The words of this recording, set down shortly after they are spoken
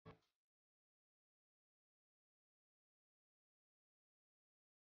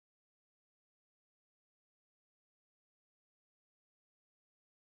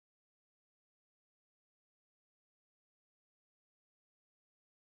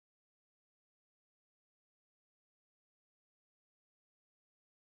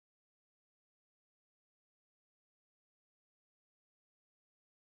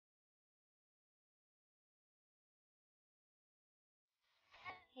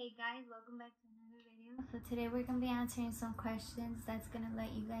Hey guys, welcome back to another video. So today we're going to be answering some questions that's going to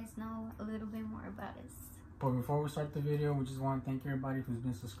let you guys know a little bit more about us. But before we start the video, we just want to thank everybody who's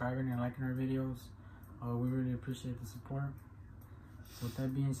been subscribing and liking our videos. We really appreciate the support. So with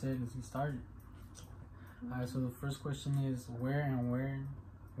that being said, let's get started. Alright, so the first question is where and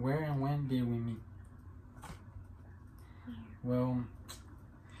when did we meet? Well,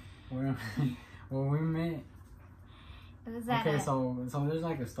 we met. It was Okay, so there's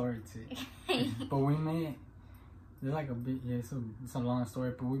like a story to it. But we met. There's like a bit, yeah. It's a long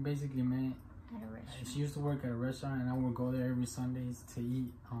story, but we basically met at a restaurant. She used to work at a restaurant, and I would go there every Sundays to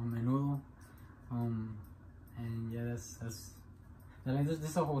eat menudo. And yeah, this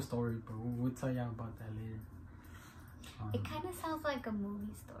is a whole story, but we'll tell y'all about that later. It kind of sounds like a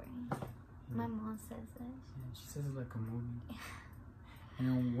movie story. Yeah. My mom says that. Yeah, she says it's like a movie.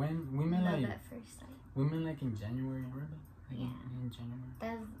 And when we met, Love like that first sight. we met like in January, really? Like yeah. In January.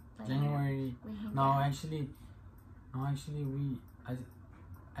 That's like January.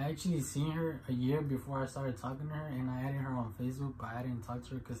 I actually seen her a year before I started talking to her, and I added her on Facebook, but I didn't talk to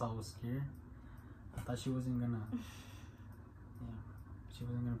her because I was scared. I thought she wasn't gonna, she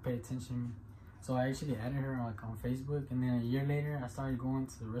wasn't gonna pay attention to me. So I actually added her like on Facebook, and then a year later I started going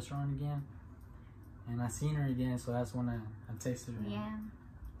to the restaurant again, and I seen her again. So that's when I texted her. Yeah,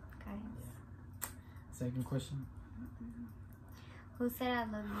 guys. Yeah. Second question. Who said I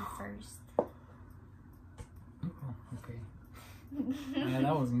love you first? Oh, okay. Yeah,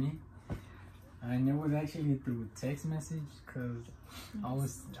 that was me. And it was actually through text message, cause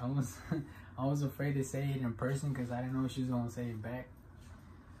yes. I was afraid to say it in person because I didn't know if she was gonna say it back.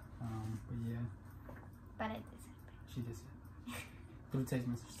 But yeah. But I did say it back. She did say it. Through text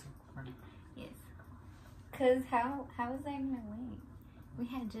message too. Right? Yes. Cause how was I gonna wait? We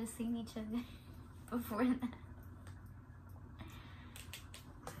had just seen each other before that.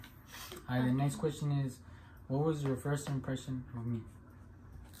 Alright, the next question is, what was your first impression of me?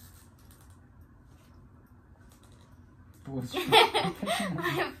 What was your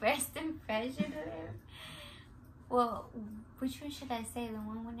My first impression of him? Well, which one should I say? The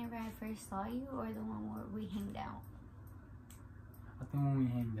one whenever I first saw you, or the one where we hanged out? I think when we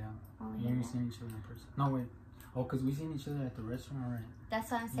hanged out. When we seen each other in person. No, wait. Oh, because we seen each other at the restaurant, right?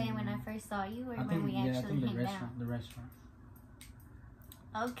 That's what I'm saying, when I first saw you, or when we actually hanged out? The restaurant.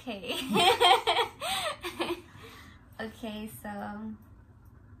 Okay. Okay, so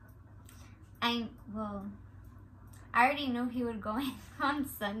I already knew he would go in on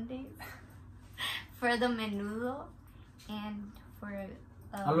Sundays for the menudo and for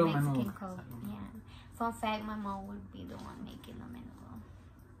Mexican Coke. Yeah. Fun fact, my mom would be the one making the menudo.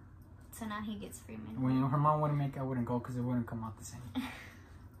 So now he gets free menudo. When her mom wouldn't make it, I wouldn't go because it wouldn't come out the same.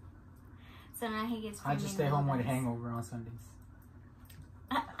 So now he gets free menudo. I just stay home with a hangover on Sundays.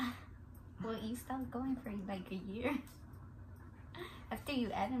 Well, you stopped going for like a year after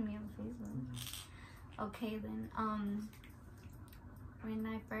you added me on Facebook. Okay, then when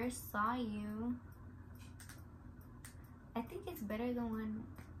I first saw you, I think it's better the one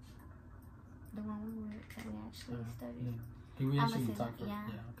that we actually studied. Yeah. Did we actually talk? Yeah,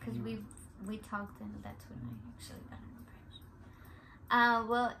 because we talked, and that's when I actually got an impression.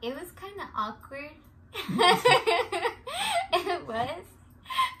 Well, it was kind of awkward. It was.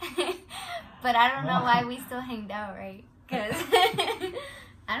 But I don't know why we still hanged out, right? Because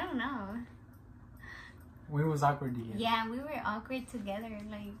I don't know. We was awkward together. Yeah, we were awkward together.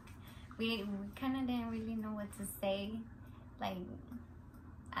 Like we kind of didn't really know what to say. Like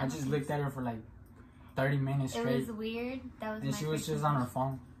I just looked at her for like 30 minutes straight. It was weird. That was. And she was just on her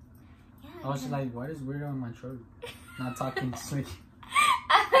phone. Yeah. I was just like, "What is weirdo in my throat? Not talking slick."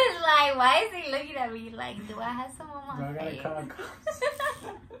 I was like, "Why is he looking at me? Like, do I have some on my face?"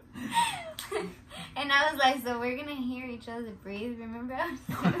 And I was like, "So we're gonna hear each other breathe, remember?"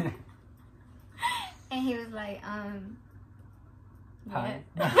 And he was like, Hi.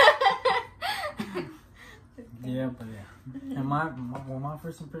 Yeah, but yeah. And my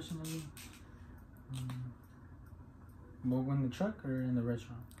first impression of you, well, in the truck or in the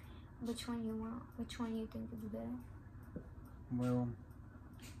restaurant? Which one you want? Which one you think is better? Well,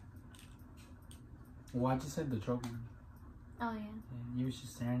 I just said the truck one. Oh, yeah. And you was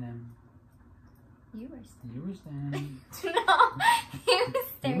just staring at me. You were staring at me.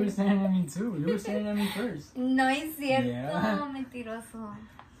 No, you were staring at me too. You were staring at me first. No es cierto, yeah. Mentiroso.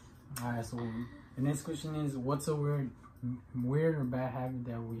 Alright, so the next question is, what's a weird or bad habit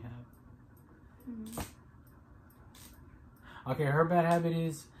that we have? Okay, her bad habit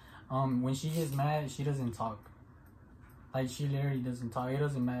is, when she gets mad, she doesn't talk. Like, she literally doesn't talk. It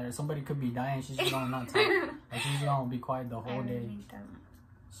doesn't matter. Somebody could be dying. She's just gonna not talk. Like, she's gonna be quiet the whole day.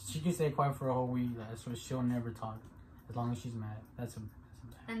 She can stay quiet for a whole week, so she'll never talk as long as she's mad. That's a bad.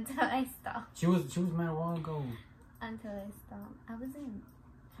 Until I stop. She was mad a while ago. Until I stop. I wasn't.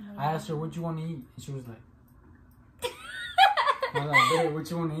 I asked her what you want to eat, and she was like, I was like, babe, what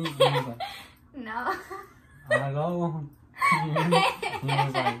you want to eat? And she was like, no. I don't know. And he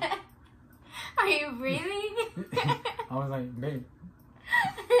was like, are you breathing? I was like, babe.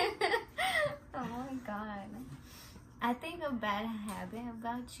 Oh my god. I think a bad habit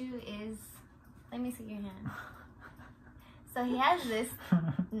about you is, let me see your hand. So he has this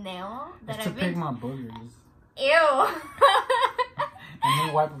nail that I've been... to pick my boogers. Ew. And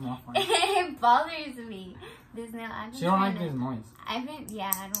then wipe them off. It bothers me. This nail. She don't like this noise.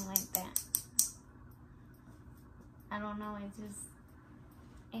 Yeah, I don't like that. I don't know. It's just,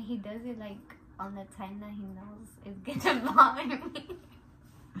 and he does it like on the time that he knows it's gonna bother me.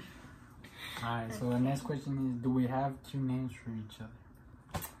 Alright, so the next question is, do we have cute names for each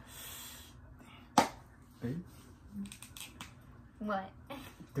other? Babe? What?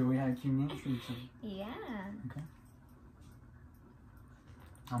 Do we have cute names for each other? Yeah. Okay.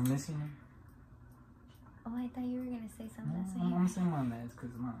 I'm listening. Oh, I thought you were gonna say something. No, I'm saying my last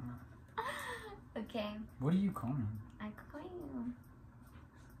because I'm not. Okay. What do you call me? I call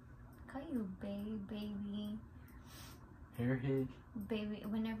you baby. Airhead. Baby.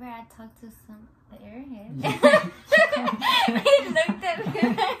 Whenever I talk to some airhead, he looked at me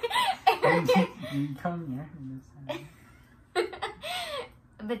like airhead. You call me airhead this time.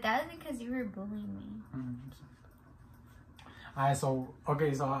 But that was because you were bullying me. Alright, so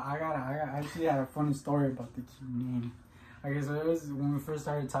okay, so I actually had a funny story about the cute name. Okay, so it was when we first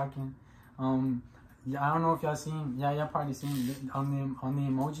started talking. Yeah, I don't know if y'all seen. Yeah, y'all probably seen on the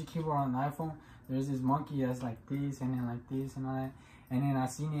emoji keyboard on the iPhone. There's this monkey that's like this and then like this and all that. And then I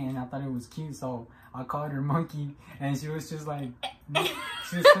seen it and I thought it was cute, so I called her monkey, and she was just like,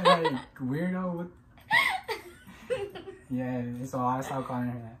 weirdo. What? Yeah, so I stopped calling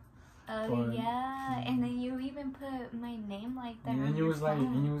her that. Oh but, yeah, and then you even put my name like that. And you was like,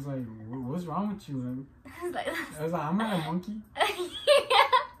 what's wrong with you? Like, I was like, I'm not a monkey. Yeah.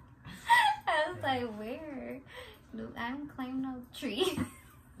 I was like, where? Look, I don't climb no trees.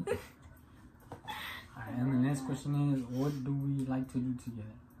 Alright, and the next question is, what do we like to do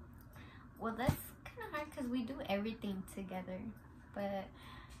together? Well, that's kind of hard because we do everything together, but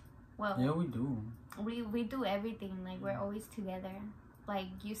well. Yeah, we do. We do everything. Like we're always together. Like,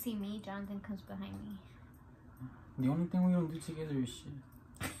 you see me, Jonathan comes behind me. The only thing we don't do together is shit.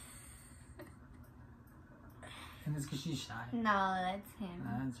 And it's because she's shy. No, that's him.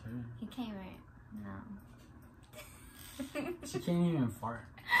 Nah, that's her. He came right. No. She can't even fart.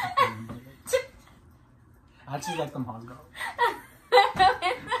 I just let them hoes go.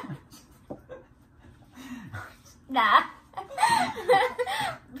 Nah.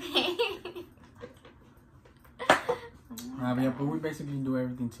 Yeah, but we basically do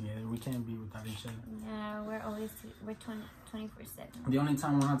everything together. We can't be without each other. Yeah, we're always we're 24/7. The only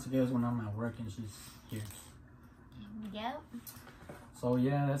time we're not together is when I'm at work and she's here. Yep. So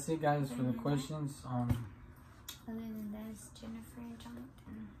yeah, that's it, guys, for the questions. Other than that, it's Jennifer and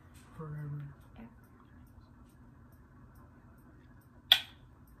Jonathan. Forever.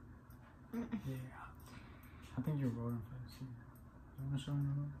 Yeah. I think you're rolling for this. You want to show me?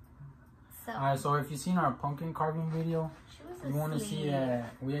 So, alright, so if you've seen our pumpkin carving video, you want to see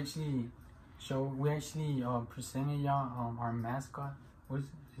that we actually presented y'all our mascot. What is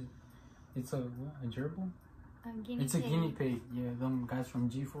it? It's a gerbil? It's a guinea pig. Yeah, them guys from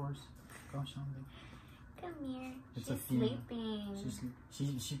G-Force. Go show them. Come here. It's She's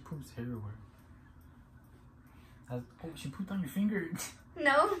sleeping. She poops everywhere. Oh, she pooped on your finger.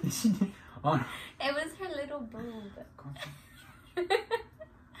 No. She did. Oh. It was her little boob.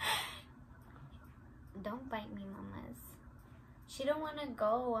 Don't bite me, mamas. She don't want to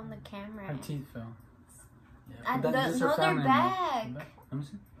go on the camera. Her teeth fell. Yeah, no, they're back. Let me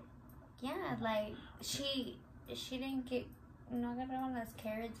see. Yeah, like she didn't get no agarraron las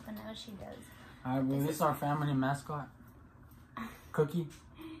carrots, but now she does. Alright, well, this is our family mascot. Cookie.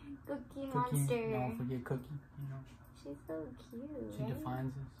 Cookie Monster. Don't forget Cookie. You know. She's so cute. She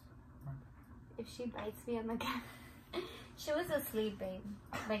defines us. If she bites me on the camera. She was asleep, babe.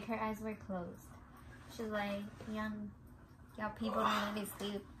 Like her eyes were closed. She's like, y'all people don't let me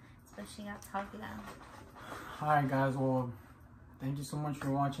sleep. So she got talked loud. Alright, guys. Well, thank you so much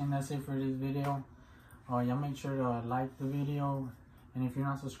for watching. That's it for this video. Y'all make sure to like the video. And if you're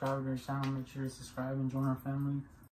not subscribed to our channel, make sure to subscribe and join our family.